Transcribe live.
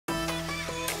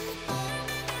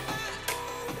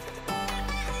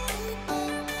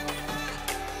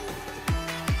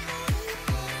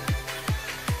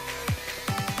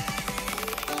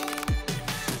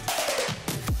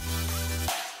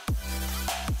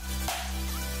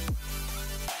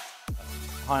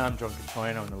Hi, I'm John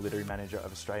Cotoyan. I'm the Literary Manager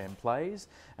of Australian Plays,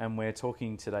 and we're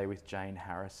talking today with Jane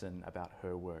Harrison about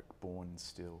her work, Born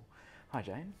Still. Hi,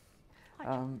 Jane. Hi,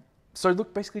 John. So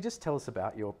look, basically just tell us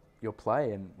about your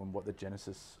play and what the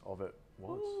genesis of it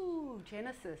was. Ooh,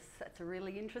 genesis. That's a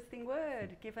really interesting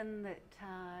word, given that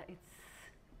it's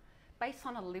based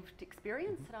on a lived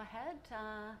experience that I had.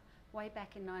 Way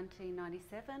back in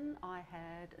 1997, I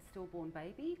had a stillborn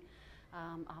baby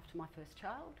after my first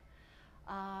child.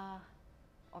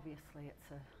 Obviously,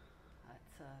 it's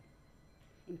a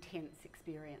intense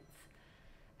experience,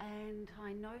 and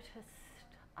I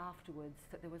noticed afterwards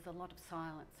that there was a lot of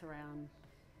silence around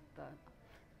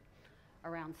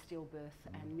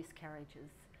stillbirth and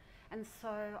miscarriages, and so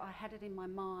I had it in my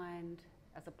mind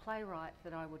as a playwright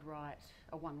that I would write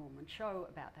a one-woman show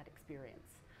about that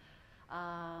experience.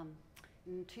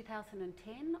 In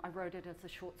 2010, I wrote it as a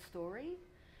short story.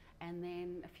 And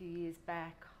then a few years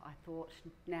back, I thought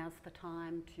now's the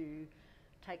time to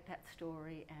take that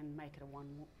story and make it a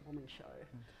one-woman show.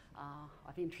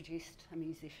 I've introduced a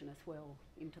musician as well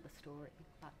into the story.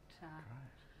 But, Great.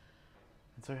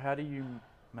 And so how do you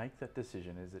make that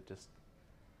decision? Is it just,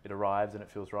 it arrives and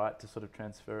it feels right to sort of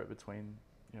transfer it between,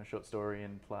 short story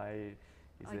and play?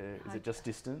 Is it just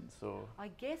distance, or? I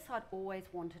guess I'd always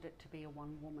wanted it to be a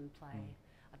one-woman play.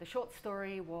 The short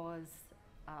story was,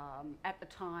 at the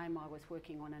time I was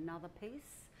working on another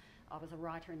piece. I was a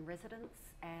writer in residence,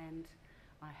 and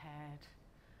I had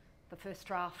the first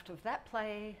draft of that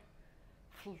play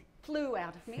flew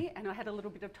out of me, and I had a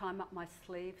little bit of time up my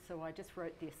sleeve, so I just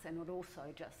wrote this, and it also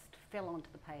just fell onto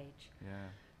the page. Yeah.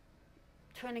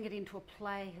 Turning it into a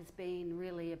play has been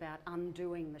really about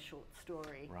undoing the short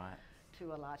story. Right.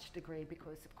 To a large degree,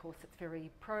 because of course it's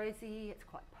very prosy, it's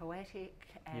quite poetic,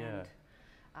 and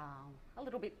a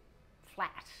little bit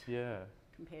flat. Yeah.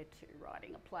 Compared to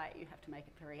writing a play, you have to make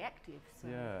it very active. So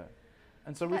yeah.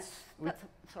 And so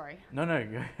sorry. No.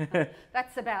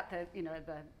 That's about the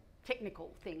the technical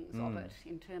things of it.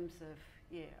 In terms of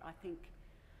I think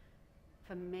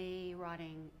for me,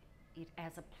 writing it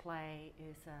as a play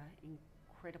is an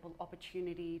incredible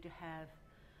opportunity to have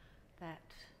that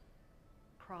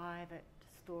private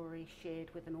story shared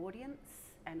with an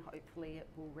audience, and hopefully it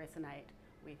will resonate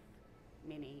with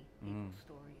many people's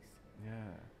stories. Yeah.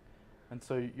 And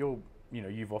so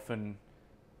you've often,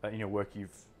 in your work,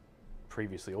 you've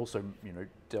previously also,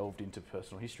 delved into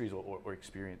personal histories or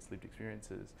lived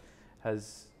experiences.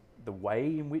 Has the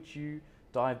way in which you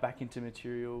dive back into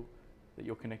material that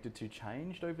you're connected to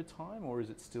changed over time, or is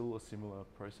it still a similar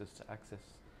process to access?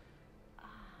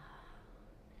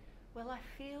 Well, I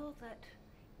feel that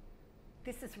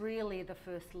this is really the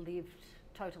first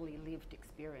totally lived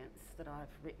experience that I've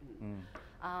written.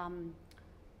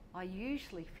 I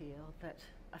usually feel that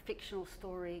a fictional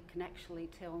story can actually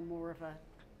tell more of a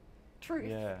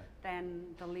truth than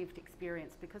the lived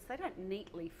experience, because they don't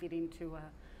neatly fit into a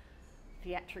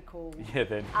theatrical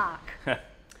arc.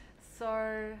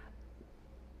 So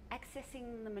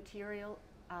accessing the material,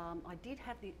 I did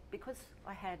have because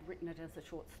I had written it as a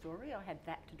short story, I had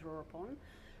that to draw upon,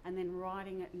 and then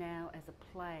writing it now as a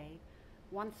play,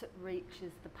 once it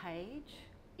reaches the page,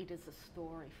 it is a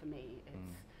story for me.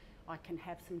 I can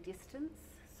have some distance,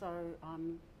 so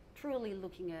I'm truly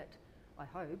looking at, I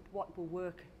hope, what will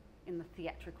work in the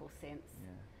theatrical sense.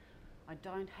 I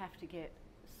don't have to get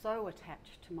so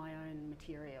attached to my own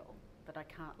material that I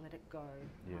can't let it go.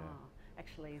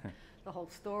 Actually, the whole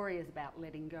story is about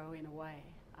letting go in a way.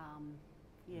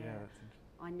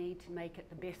 I need to make it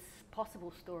the best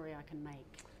possible story I can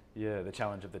make. Yeah, the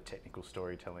challenge of the technical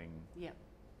storytelling. Yep.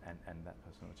 And that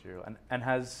personal material. And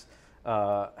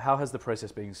how has the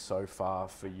process been so far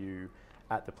for you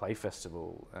at the Play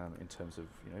Festival in terms of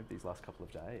these last couple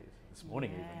of days, this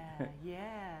morning even?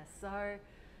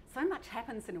 So much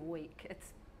happens in a week.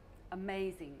 It's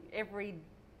amazing. Every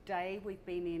day we've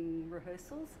been in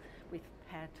rehearsals, we've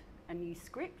had a new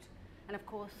script, and of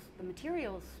course the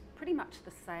material's pretty much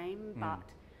the same, but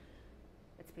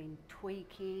it's been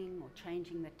tweaking or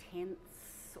changing the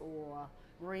tense or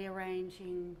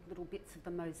rearranging little bits of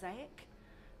the mosaic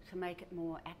to make it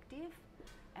more active,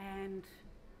 and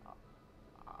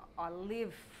I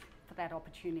live for that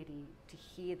opportunity to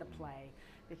hear the play.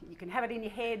 You can have it in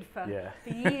your head for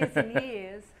years and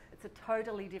years. It's a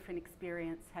totally different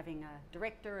experience having a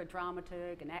director, a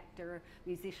dramaturg, an actor, a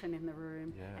musician in the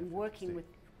room, and working with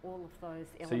all of those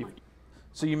elements.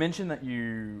 So you mentioned that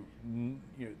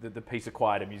the piece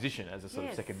acquired a musician as a sort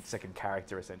of second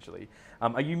character, essentially.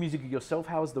 Are you musical yourself?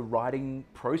 How is the writing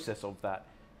process of that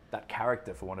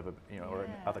character, for one of or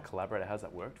another collaborator? How's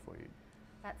that worked for you?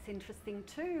 That's interesting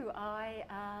too. I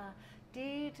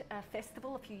did did a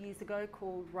festival a few years ago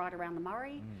called Right Around the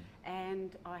Murray,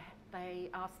 and they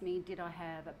asked me, did I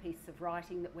have a piece of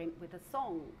writing that went with a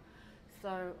song?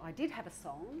 So I did have a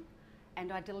song,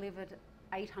 and I delivered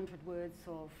 800 words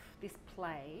of this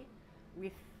play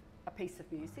with a piece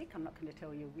of music. I'm not going to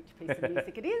tell you which piece of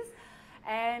music it is.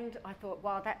 And I thought,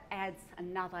 wow, that adds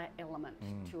another element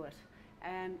to it.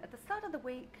 And at the start of the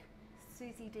week,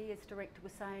 Susie D, as director,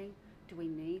 was saying, do we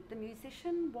need the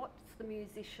musician? What's the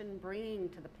musician bringing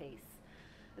to the piece?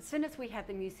 As soon as we had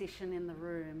the musician in the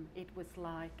room, it was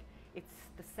like it's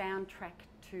the soundtrack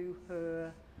to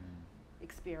her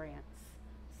experience.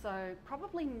 So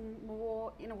probably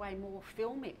more, in a way, more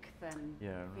filmic than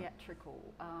theatrical.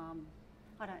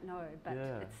 I don't know, but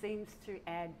it seems to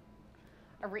add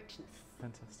a richness.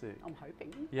 Fantastic. I'm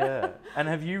hoping. Yeah. And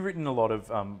have you written a lot of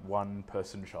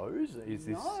one-person shows? Is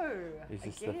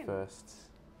this the first?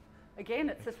 Again,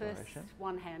 it's the first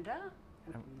one-hander.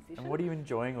 And what are you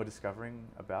enjoying or discovering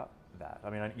about that? I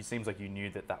mean, it seems like you knew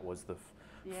that was the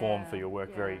form for your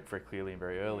work very clearly and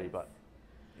very early, but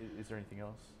is there anything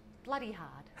else? Bloody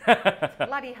hard.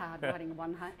 Bloody hard writing a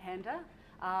one-hander.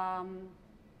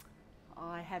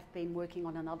 I have been working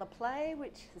on another play,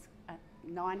 which is a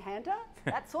nine-hander.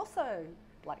 That's also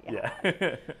bloody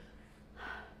hard.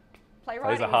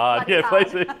 Playwriting plays are hard. Bloody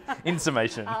hard. Plays are in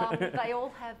summation. They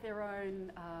all have their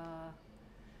own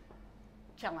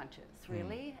challenges,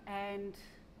 really, and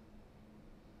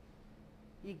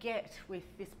you get with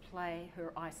this play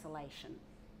her isolation,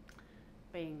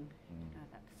 being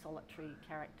that solitary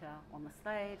character on the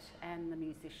stage and the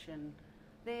musician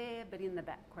there, but in the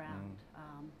background.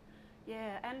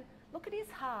 And look, it is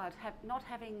hard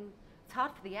it's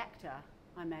hard for the actor,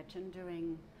 I imagine,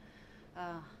 doing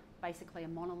basically a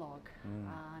monologue,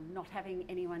 not having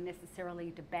anyone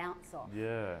necessarily to bounce off.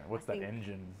 Yeah, what's that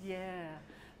engine? Yeah,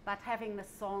 but having the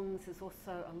songs is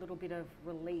also a little bit of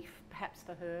relief, perhaps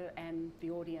for her and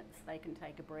the audience. They can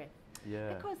take a breath.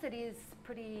 Yeah. Because it is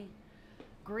pretty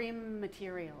grim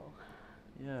material.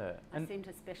 Yeah. I seem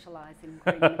to specialise in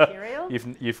grim material.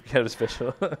 You've got a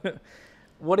special.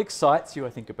 What excites you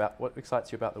about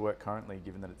the work currently,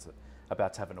 given that it's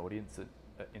about to have an audience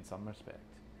in some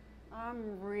respect?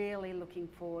 I'm really looking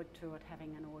forward to it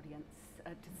having an audience,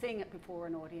 to seeing it before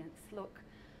an audience. Look,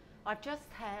 I've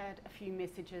just had a few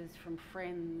messages from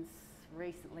friends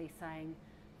recently saying,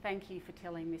 thank you for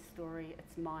telling this story,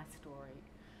 it's my story.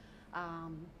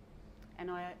 And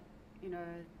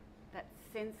that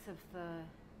sense of the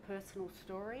personal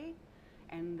story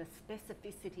and the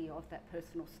specificity of that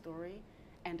personal story,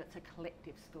 and it's a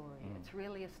collective story. It's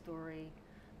really a story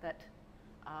that,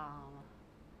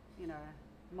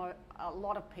 a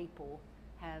lot of people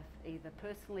have either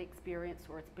personally experienced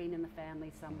or it's been in the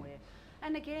family somewhere.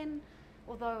 And again,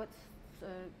 although it's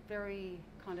a very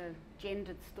kind of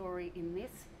gendered story in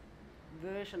this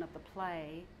version of the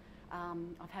play,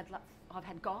 I've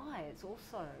had guys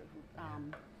also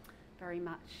very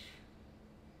much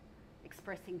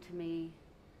expressing to me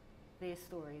their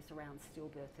stories around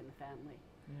stillbirth in the family.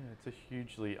 Yeah, it's a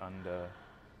hugely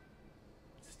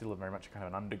still very much kind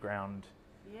of an underground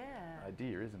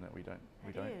idea, isn't it? We don't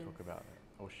talk about it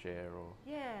or share or.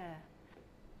 Yeah,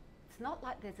 it's not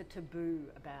like there's a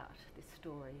taboo about this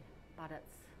story, but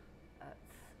it's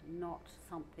not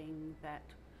something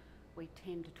that we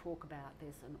tend to talk about.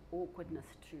 There's an awkwardness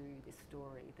to this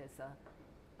story. There's a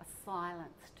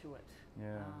silence to it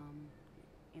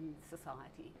in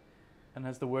society. And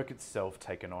has the work itself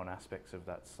taken on aspects of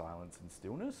that silence and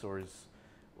stillness, or is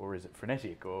it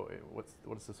frenetic, or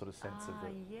what's the sort of sense of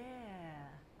it?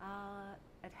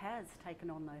 It has taken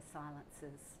on those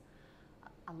silences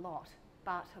a lot,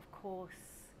 but of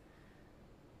course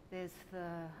there's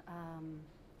the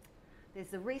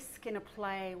risk in a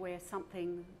play where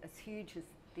something as huge as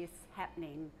this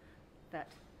happening,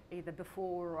 that either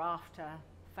before or after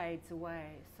fades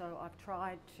away. So I've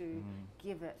tried to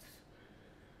give it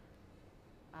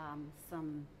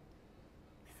some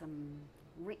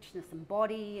richness and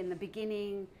body in the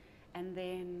beginning, and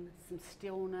then some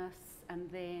stillness, and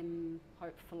then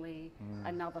hopefully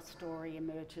another story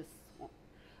emerges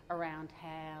around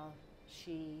how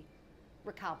she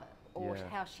recovered or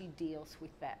how she deals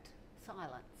with that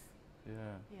silence.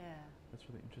 Yeah, that's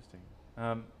really interesting.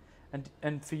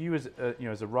 And for you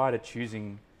as a writer,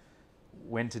 choosing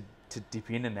when to dip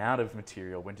in and out of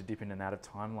material, when to dip in and out of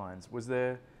timelines, was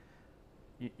there?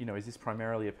 Is this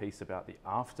primarily a piece about the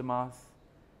aftermath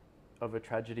of a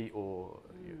tragedy, or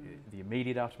the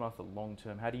immediate aftermath, the long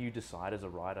term? How do you decide as a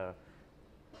writer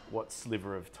what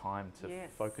sliver of time to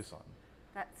focus on?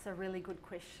 That's a really good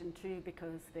question too,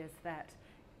 because there's that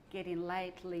get in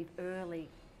late, leave early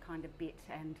kind of bit,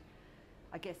 and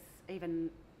I guess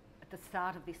even the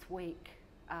start of this week,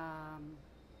 a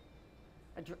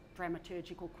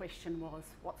dramaturgical question was,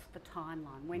 what's the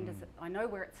timeline? When does it, I know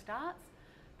where it starts,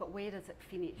 but where does it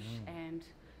finish? And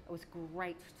it was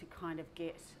great to kind of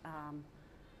get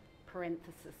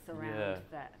parenthesis around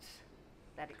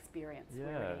that experience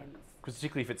where it ends. Because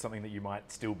particularly if it's something that you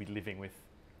might still be living with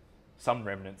some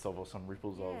remnants of or some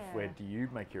ripples of, where do you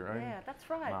make your own that's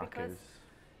right, markers?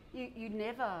 Because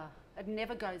it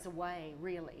never goes away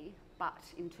really, but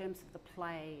in terms of the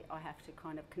play, I have to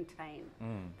kind of contain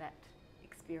that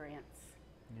experience.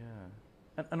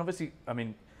 Yeah. And obviously, I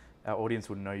mean, our audience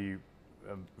would know you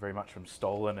very much from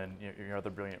Stolen and your other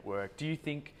brilliant work. Do you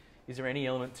think, is there any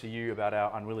element to you about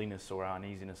our unwillingness or our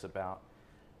uneasiness about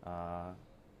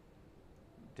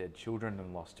dead children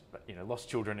and lost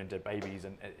children and dead babies,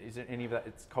 and is there any of that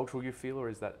it's cultural you feel, or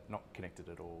is that not connected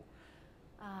at all?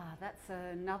 That's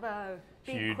another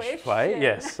big huge question. Play.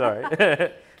 Yes, sorry.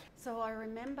 So I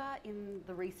remember in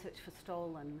the research for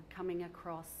Stolen coming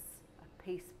across a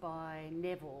piece by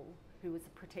Neville, who was a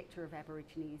protector of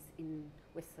Aborigines in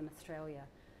Western Australia,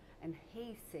 and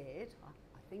he said,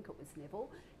 I think it was Neville,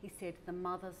 he said, the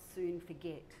mothers soon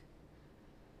forget.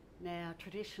 Now,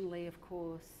 traditionally, of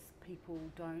course, people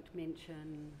don't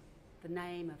mention the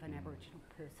name of an Aboriginal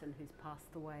person who's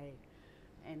passed away.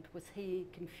 And was he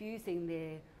confusing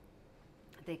their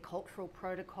cultural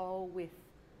protocol with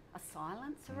a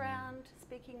silence around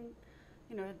speaking?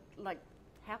 You know, like,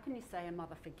 how can you say a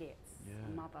mother forgets?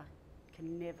 A mother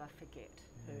can never forget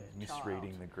her child.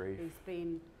 Misreading the grief.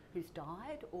 Who's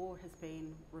died or has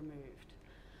been removed.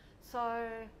 So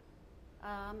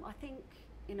I think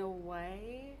in a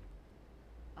way,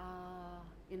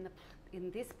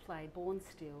 in this play, Born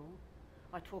Still,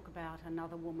 I talk about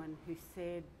another woman who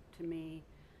said to me,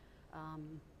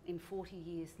 in 40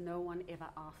 years, no one ever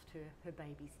asked her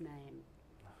baby's name.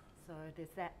 So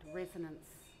there's that resonance.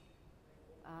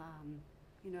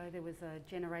 You know, there was a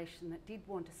generation that did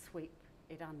want to sweep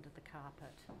it under the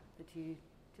carpet, that you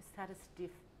just had a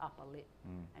stiff upper lip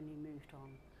and you moved on.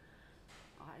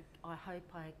 I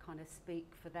hope I kind of speak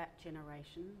for that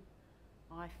generation.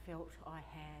 I felt I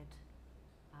had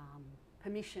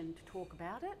permission to talk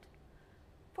about it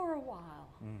for a while,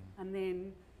 and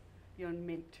then you're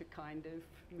meant to kind of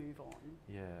move on.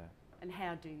 Yeah. And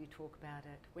how do you talk about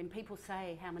it? When people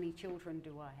say, how many children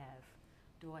do I have?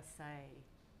 Do I say,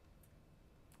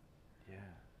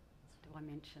 do I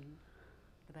mention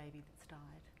the baby that's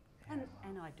died?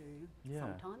 And I do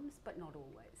sometimes, but not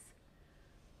always.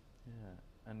 Yeah.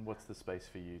 And what's the space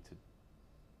for you to,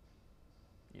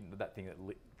 that thing that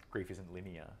grief isn't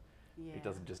linear. It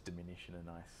doesn't just diminish in a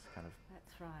nice kind of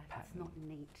That's right. pattern. It's not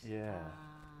neat. Yeah.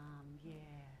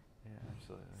 Yeah,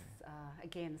 absolutely.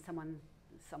 Again, someone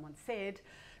said,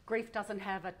 grief doesn't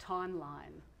have a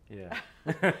timeline. Yeah.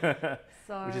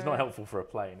 So which is not helpful for a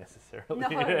play necessarily.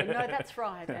 No, that's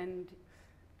right. And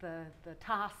the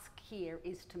task here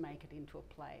is to make it into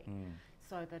a play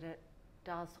so that it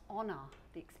does honour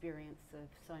the experience of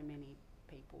so many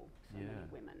people, so many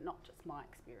women, not just my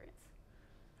experience.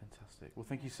 Fantastic. Well,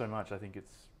 thank you so much. I think it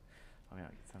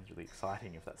sounds really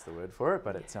exciting if that's the word for it,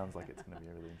 but it sounds like it's going to be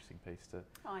a really interesting piece to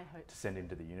send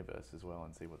into the universe as well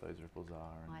and see what those ripples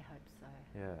are. I hope so.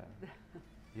 Yeah.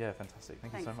 Yeah, fantastic.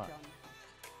 Thank you so much. John.